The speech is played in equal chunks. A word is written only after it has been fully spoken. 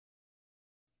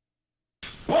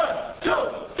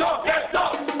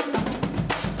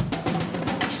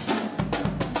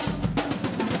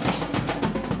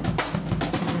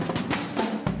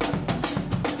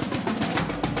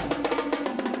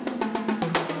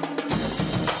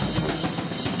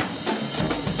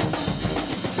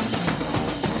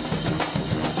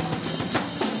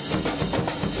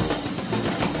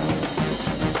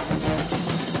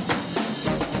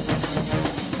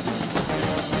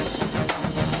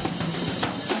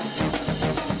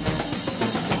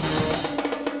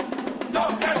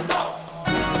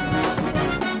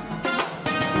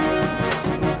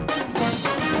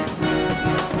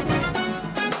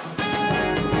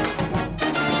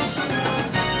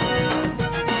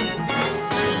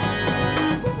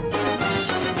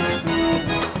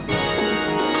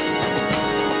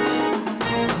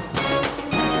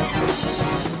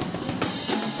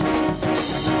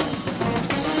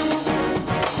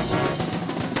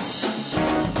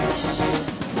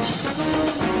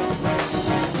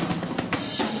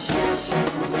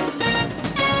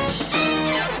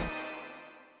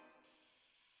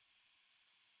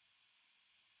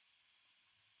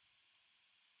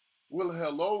Well,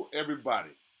 hello,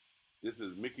 everybody. This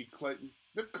is Mickey Clayton,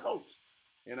 the coach,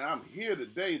 and I'm here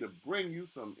today to bring you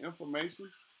some information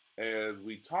as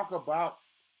we talk about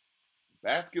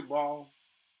basketball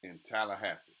in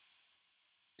Tallahassee.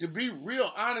 To be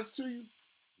real honest to you,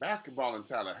 basketball in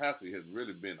Tallahassee has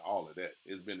really been all of that.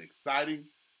 It's been exciting.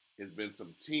 It's been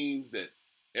some teams that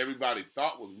everybody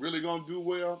thought was really going to do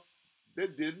well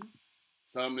that didn't.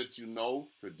 Some that you know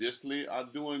traditionally are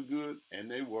doing good,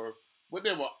 and they were, but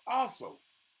there were also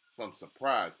some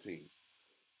surprise teams.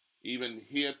 Even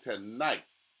here tonight,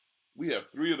 we have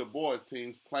three of the boys'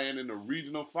 teams playing in the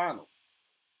regional finals.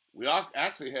 We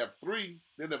actually have three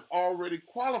that have already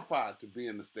qualified to be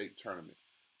in the state tournament.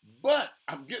 But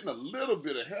I'm getting a little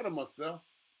bit ahead of myself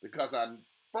because I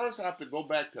first have to go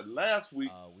back to last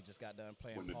week We just got done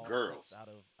playing when the Paul Six girls, out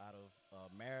of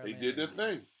they Maryland, did their and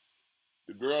thing.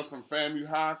 The girls from FAMU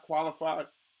High qualified.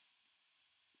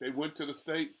 They went to the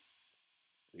state.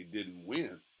 They didn't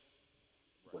win,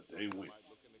 but they went.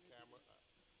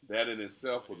 That in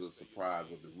itself was a surprise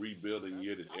with the rebuilding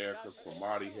year that Erica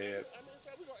Cromartie had.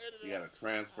 She had a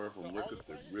transfer from Ricketts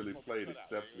that really played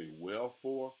exceptionally well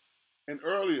for. And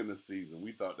early in the season,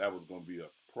 we thought that was going to be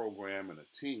a program and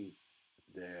a team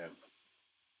that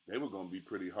they were going to be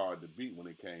pretty hard to beat when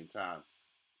it came time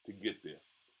to get there.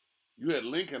 You had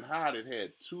Lincoln High that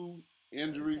had two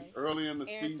injuries Okay. early in the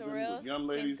Aaron season with Terrell, young 10th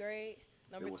ladies grade,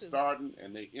 that number were 2. starting,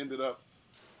 and they ended up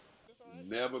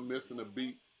never missing a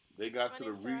beat. They got My to the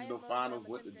name is Soraya regional Mosley. finals, I'm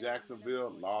a went to 10th grader. My number is Jacksonville,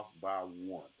 14. lost by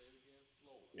one.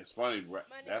 It's funny, right?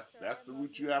 My name is That's Soraya the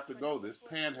route you Mosley. have to My go. number is This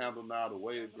 14. panhandle now, the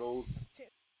way And it I'm goes, a 10th.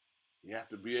 you have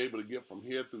to be able to get from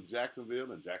here through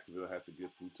Jacksonville, and Jacksonville has to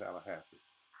get through Tallahassee.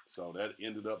 So that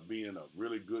ended up being a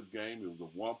really good game. It was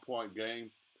a 1 point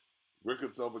game.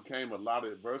 Ricketts overcame a lot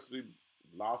of adversity,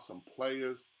 lost some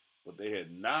players, but they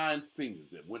had 9 seniors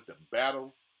that went to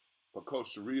battle for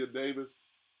Coach Sharia Davis.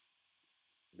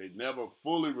 They never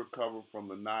fully recovered from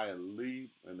the Nia Lee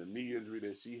and the knee injury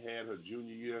that she had her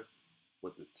junior year,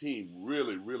 but the team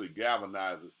really, really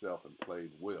galvanized itself and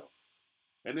played well.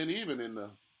 And then even in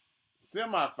the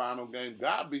semifinal game,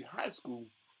 Godby High School,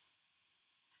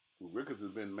 who Ricketts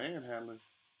has been manhandling,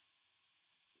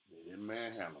 they didn't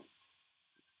manhandle them.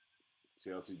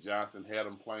 Chelsea Johnson had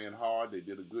them playing hard. They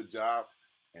did a good job,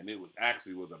 and it was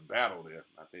actually was a battle there.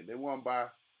 I think they won by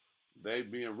they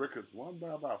being Ricketts won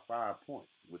by about 5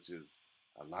 points, which is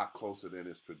a lot closer than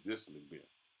it's traditionally been.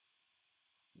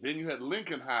 Then you had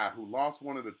Lincoln High, who lost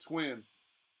one of the twins,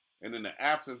 and in the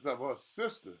absence of her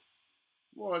sister,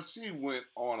 well, she went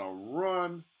on a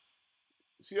run.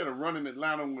 She had a run in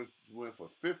Atlanta which went for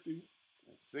 50 and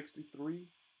 63.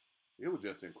 It was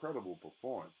just incredible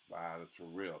performance by the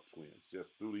Terrell twins.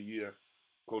 Just through the year,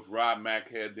 Coach Rod Mack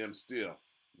had them still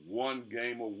one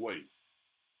game away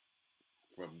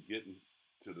from getting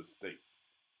to the state.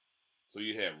 So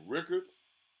you had Ricketts,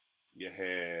 you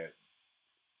had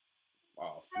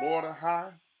Florida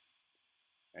High,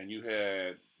 and you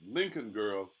had Lincoln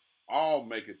girls all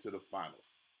make it to the finals.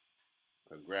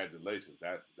 Congratulations!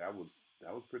 That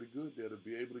was pretty good there to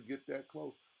be able to get that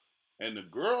close. And the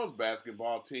girls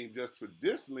basketball team just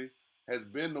traditionally has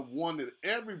been the one that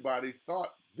everybody thought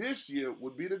this year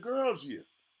would be the girls' year.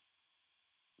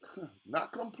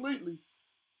 Not completely,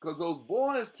 because those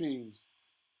boys teams,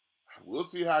 we'll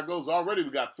see how it goes. Already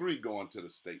we got 3 going to the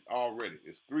state. Already.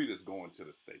 It's 3 that's going to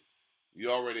the state.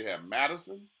 You already have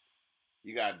Madison,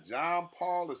 you got John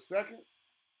Paul II,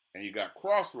 and you got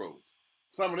Crossroads.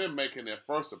 Some of them making their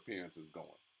first appearances going.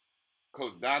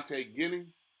 Coach Dante Guinea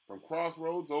from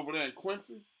Crossroads over there in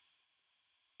Quincy.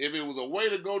 If it was a way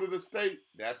to go to the state,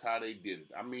 that's how they did it.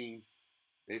 I mean,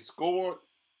 they scored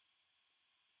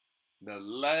the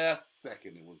last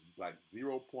second. It was like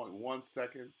zero point 0.1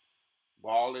 second.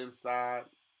 Ball inside.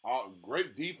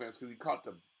 Great defense because he caught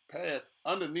the pass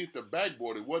underneath the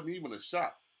backboard. It wasn't even a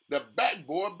shot. The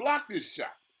backboard blocked his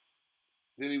shot.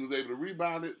 Then he was able to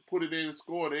rebound it, put it in and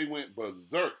score. They went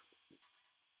berserk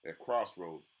at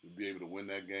Crossroads to be able to win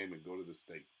that game and go to the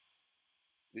state.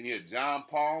 Then you had John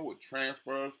Paul with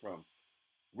transfers from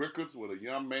Ricketts with a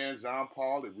young man, John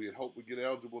Paul, that we had hoped would get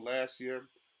eligible last year,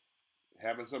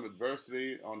 having some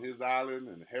adversity on his island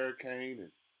and hurricane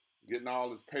and getting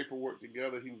all his paperwork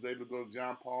together. He was able to go to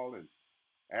John Paul and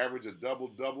average a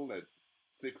double-double at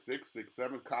 6'6",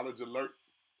 6'7", college alert.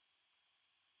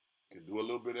 Can do a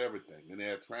little bit of everything. Then they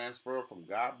had transfer from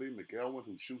Godby, McElwin,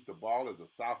 who shoots the ball as a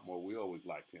sophomore. We always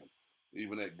liked him,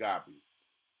 even at Godby.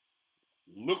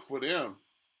 Look for them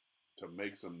to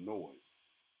make some noise.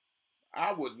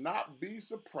 I would not be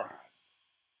surprised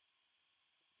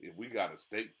if we got a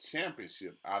state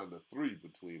championship out of the 3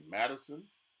 between Madison,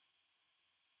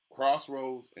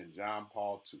 Crossroads, and John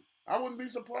Paul II. I wouldn't be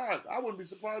surprised. I wouldn't be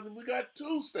surprised if we got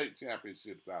 2 state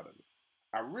championships out of it.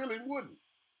 I really wouldn't.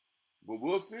 But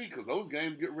we'll see, because those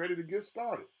games get ready to get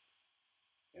started.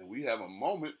 And we have a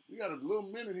moment. We got a little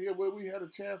minute here where we had a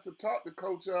chance to talk to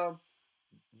Coach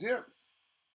Demps.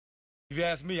 If you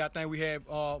ask me, I think we had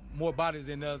more bodies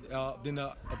than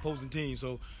the opposing team.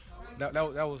 So that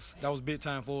was big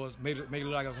time for us. Made it look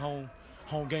like it was home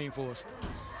game for us.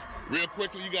 Real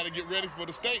quickly, you got to get ready for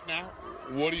the state now.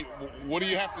 What do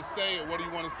you have to say, or what do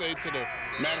you want to say to the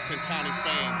Madison County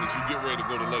fans as you get ready to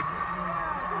go to Lakeland?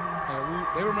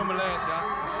 They remember last year.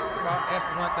 If I ask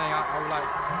for one thing, I would like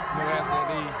ask that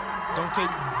they don't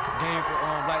take game for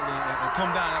lightly and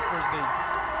come down that first day.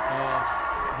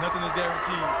 Nothing is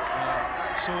guaranteed.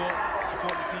 Show up,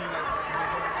 support the team.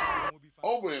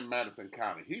 Over in Madison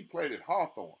County, he played at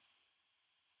Hawthorne.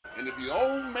 And if you're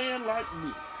an old man like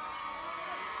me,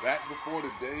 back before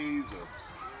the days of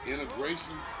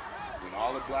integration, when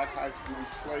all the black high schools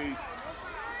played,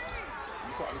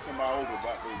 you talk to somebody over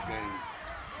about those games,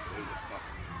 it was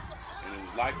something. And it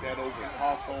was like that over in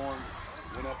Hawthorne.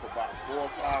 Went up about 4 or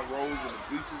 5 rows in the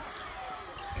bleachers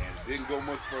and didn't go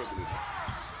much further than that.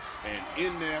 And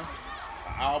in there,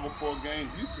 an hour before a game,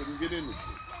 you couldn't get in the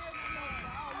gym.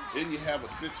 Then you have a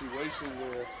situation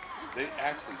where they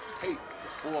actually tape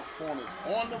the 4 corners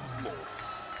on the floor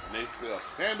and they sell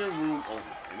standing room only.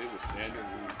 And it was standing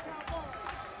room only.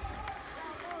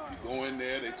 You go in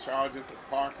there, they charge you for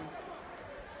parking.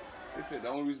 They said the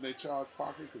only reason they charged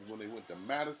parking because when they went to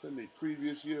Madison the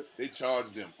previous year, they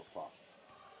charged them for parking.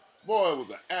 Boy, it was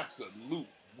an absolute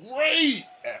great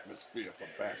atmosphere for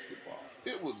basketball.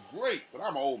 It was great, but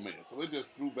I'm an old man, so it just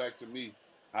threw back to me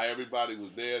how everybody was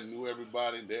there, knew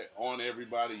everybody, they're on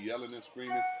everybody, yelling and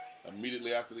screaming.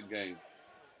 Immediately after the game,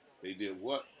 they did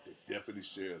what? The deputy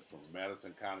sheriffs from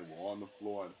Madison County were on the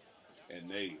floor, and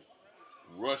they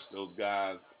rushed those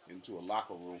guys into a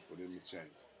locker room for them to change.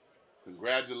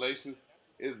 Congratulations.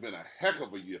 It's been a heck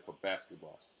of a year for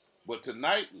basketball. But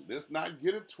tonight, let's not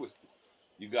get it twisted.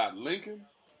 You got Lincoln,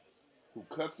 who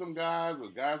cut some guys, or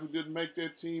guys who didn't make their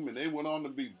team, and they went on to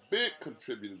be big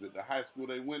contributors at the high school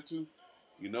they went to.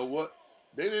 You know what?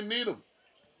 They didn't need them.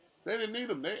 They didn't need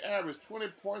them. They averaged 20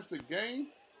 points a game.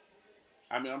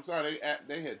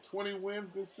 They had 20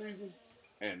 wins this season,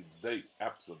 and they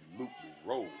absolutely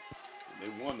rolled.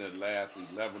 They won their last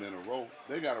 11 in a row.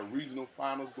 They got a regional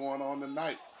finals going on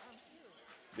tonight.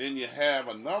 Then you have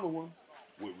another one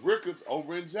with Ricketts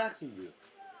over in Jacksonville.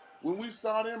 When we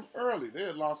saw them early, they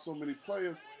had lost so many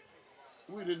players.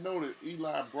 We didn't know that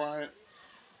Eli Bryant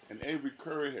and Avery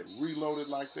Curry had reloaded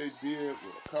like they did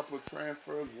with a couple of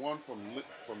transfers, one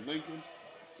from Lincoln,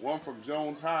 one from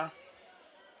Jones High.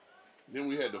 Then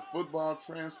we had the football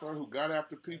transfer who got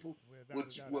after people.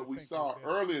 What we saw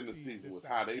early in the season was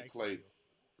how they played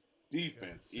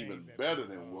defense even better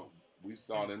than what we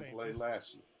saw them play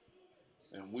last year.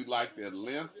 And we like their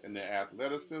length and their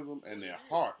athleticism and their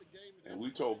heart. And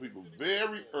we told people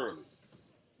very early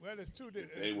that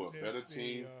they were a better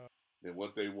team than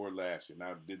what they were last year.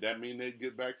 Now, did that mean they'd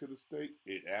get back to the state?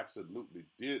 It absolutely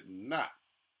did not,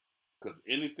 because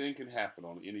anything can happen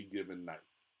on any given night.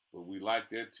 But we like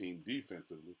their team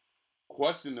defensively,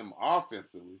 question them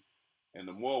offensively, and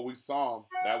the more we saw them,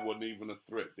 that wasn't even a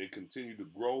threat. They continue to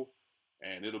grow,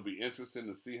 and it'll be interesting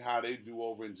to see how they do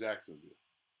over in Jacksonville.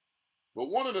 But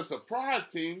one of the surprise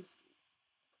teams,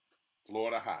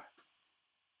 Florida High.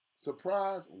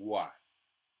 Surprise? Why?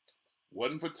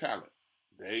 Wasn't for talent.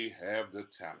 They have the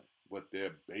talent, but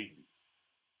they're babies.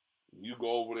 You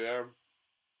go over there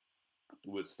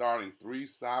with starting 3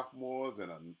 sophomores and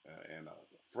a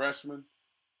freshman,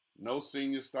 no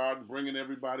senior starting, bringing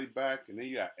everybody back, and then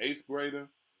you got 8th grader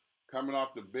coming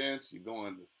off the bench. You're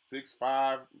going to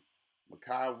 6'5",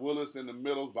 Mekhi Willis in the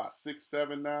middle, about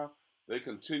 6'7" now. They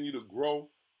continue to grow,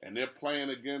 and they're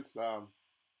playing against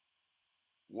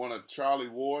one of Charlie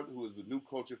Ward, who is the new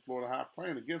coach at Florida High,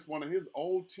 playing against one of his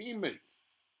old teammates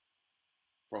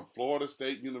from Florida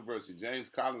State University, James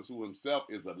Collins, who himself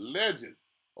is a legend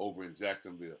over in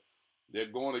Jacksonville. They're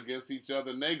going against each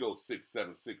other, and they go 6'7",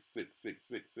 6'6",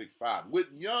 6'6", 6'5", with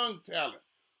young talent.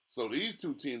 So these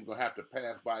two teams are going to have to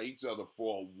pass by each other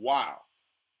for a while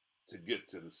to get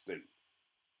to the state.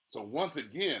 So once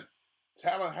again,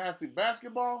 Tallahassee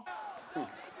basketball,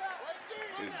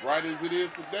 as bright as it is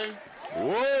today,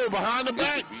 whoa, behind the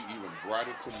back. It could be even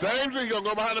brighter tomorrow. Same thing, gonna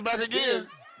go behind the back again.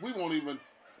 We won't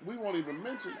even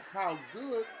mention how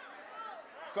good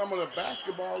some of the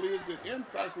basketball is that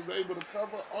INSiiGHTS was able to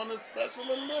cover on the Special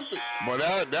Olympics.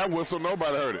 But that whistle,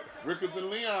 nobody heard it. Ricketts and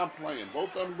Leon playing,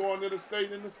 both of them going to the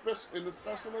state in the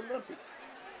Special Olympics.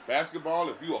 Basketball,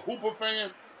 if you're a Hooper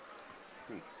fan,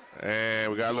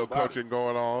 And we got a little coaching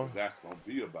going on. That's going to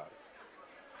be about it.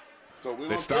 So we're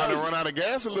They're starting to run out of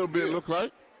gas a little bit, look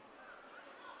like.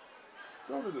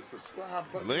 Go to the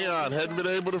subscribe button. Leon hadn't been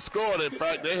able to score. In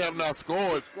fact, they have not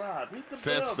scored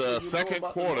since the second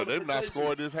quarter. They've not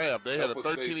scored this half. They had a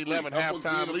 13-11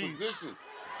 halftime lead.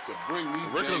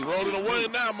 Rickers rolling away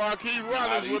now. Marquise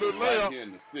Rollins with a layup. Here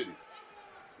in the city.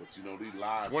 But you know, these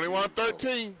live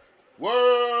 21-13.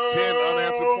 Word. 10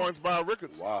 unanswered points by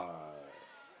Rickers. Wow.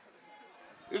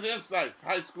 It's INSiiGHTS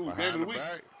High School Game of the Week.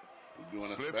 We're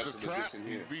doing a special edition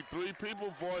here. He beat 3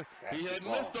 people for he hadn't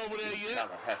missed over there yet.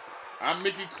 Tallahassee. I'm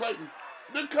Mickey Clayton,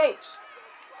 the coach.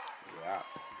 Yeah.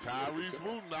 Tyrese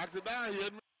Wooten knocks it down here.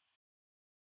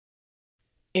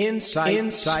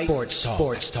 INSiiGHTS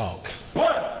Sports Talk.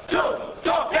 1, 2,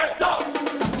 talk that talk.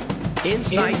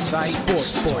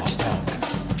 INSiiGHTS Sports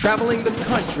Talk. Traveling the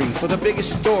country for the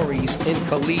biggest stories in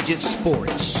collegiate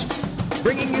sports.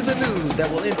 Bringing you the news that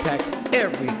will impact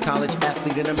every college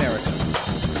athlete in America.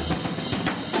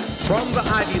 From the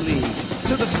Ivy League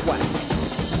to the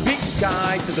SWAC, Big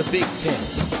Sky to the Big Ten,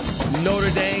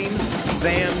 Notre Dame,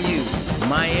 FAMU,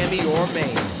 Miami or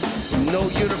Maine. No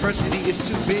university is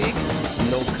too big,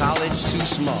 no college too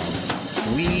small.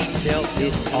 We tell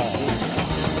it all.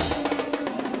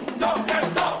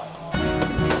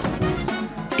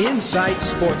 INSiiGHTS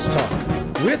Sports Talk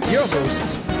with your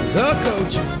hosts, the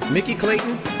coach, Mickey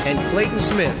Clayton and Clayton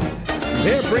Smith.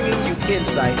 They're bringing you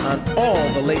insight on all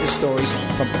the latest stories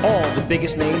from all the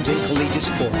biggest names in collegiate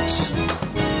sports.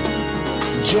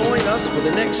 Join us for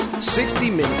the next 60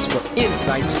 minutes for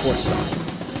INSiiGHTS Sports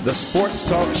Talk. The sports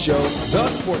talk show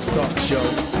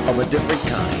of a different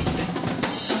kind.